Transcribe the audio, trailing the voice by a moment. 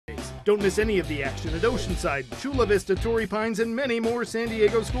Don't miss any of the action at Oceanside, Chula Vista, Torrey Pines, and many more San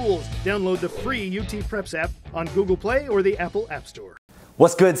Diego schools. Download the free UT Preps app on Google Play or the Apple App Store.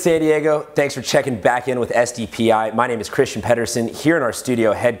 What's good, San Diego? Thanks for checking back in with SDPI. My name is Christian Pedersen here in our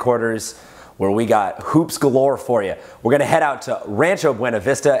studio headquarters where we got hoops galore for you. We're going to head out to Rancho Buena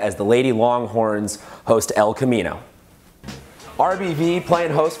Vista as the Lady Longhorns host El Camino. RBV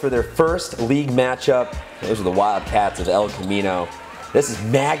playing host for their first league matchup. Those are the Wildcats of El Camino. This is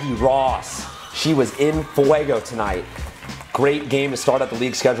Maggie Ross. She was in fuego tonight. Great game to start out the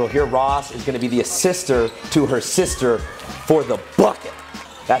league schedule. Here Ross is going to be the assister to her sister for the bucket.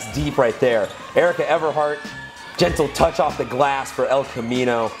 That's deep right there. Erica Everhart, gentle touch off the glass for El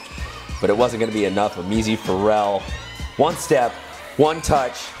Camino, but it wasn't going to be enough. Amizi Farrell, one step, one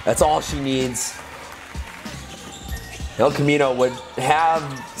touch. That's all she needs. El Camino would have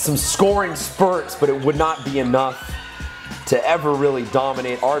some scoring spurts, but it would not be enough to ever really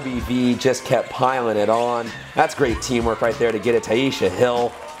dominate. RBV just kept piling it on. That's great teamwork right there to get it. Taisha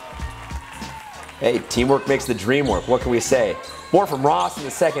Hill. Hey, teamwork makes the dream work. What can we say? More from Ross in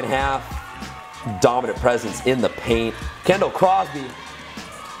the second half. Dominant presence in the paint. Kendall Crosby.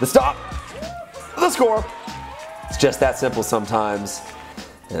 The stop. The score. It's just that simple sometimes.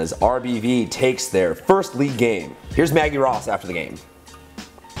 As RBV takes their first league game. Here's Maggie Ross after the game.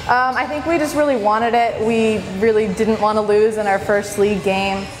 I think we just really wanted it. We really didn't want to lose in our first league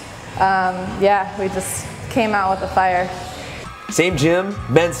game. Yeah, we just came out with a fire. Same gym,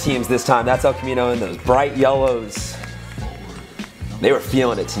 men's teams this time. That's El Camino in those bright yellows. They were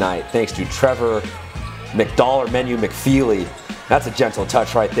feeling it tonight thanks to Trevor McFeely. That's a gentle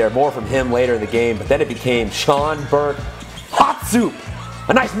touch right there. More from him later in the game, but then it became Sean Burke. Hot soup!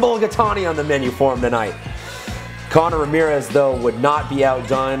 A nice mulligatawny on the menu for him tonight. Connor Ramirez, though, would not be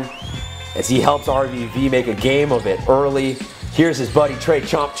outdone as he helps RBV make a game of it early. Here's his buddy Trey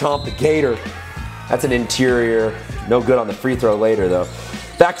Chomp Chomp the Gator. That's an interior. No good on the free throw later, though.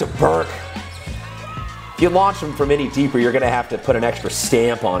 Back to Burke. If you launch him from any deeper, you're going to have to put an extra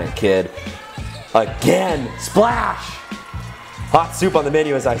stamp on it, kid. Again, splash! Hot soup on the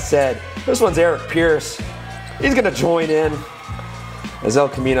menu, as I said. This one's Eric Pierce. He's going to join in as El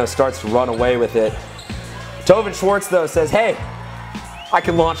Camino starts to run away with it. Tovin Schwartz, though, says, hey, I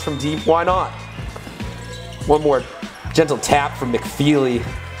can launch from deep, why not? One more gentle tap from McFeely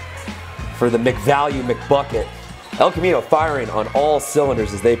for the McValue McBucket. El Camino firing on all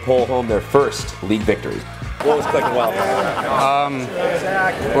cylinders as they pull home their first league victory. What was clicking well?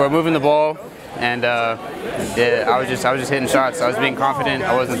 We're moving the ball, and yeah, I was just hitting shots. I was being confident.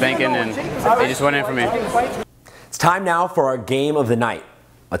 I wasn't thinking, and they just went in for me. It's time now for our game of the night.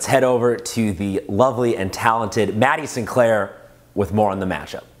 Let's head over to the lovely and talented Maddie Sinclair with more on the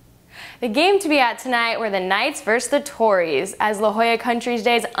matchup. The game to be at tonight were the Knights versus the Tories, as La Jolla Country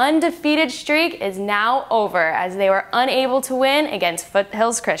Day's undefeated streak is now over as they were unable to win against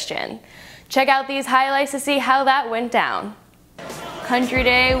Foothills Christian. Check out these highlights to see how that went down. Country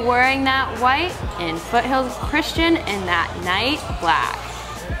Day wearing that white and Foothills Christian in that night black.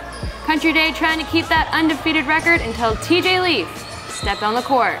 Country Day trying to keep that undefeated record until TJ Leaf stepped on the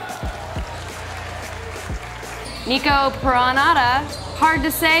court. Nico Peranata, hard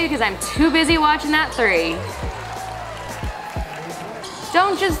to say because I'm too busy watching that three.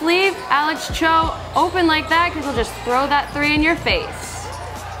 Don't just leave Alex Cho open like that because he'll just throw that three in your face.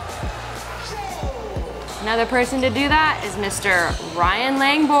 Another person to do that is Mr. Ryan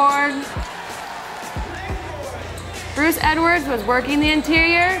Langborg. Bruce Edwards was working the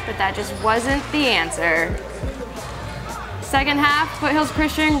interior, but that just wasn't the answer. Second half, Foothills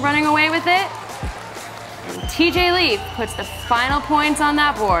Christian running away with it. And TJ Leaf puts the final points on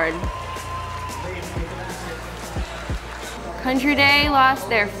that board. Country Day lost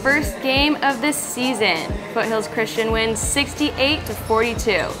their first game of the season. Foothills Christian wins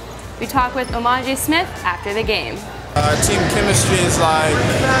 68-42. We talk with Omaje Smith after the game. Team chemistry is like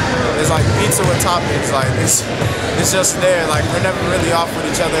pizza with toppings. Like it's just there. Like we're never really off with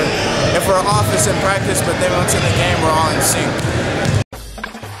each other. If we're off, it's in practice, but then once in the game, we're all in sync.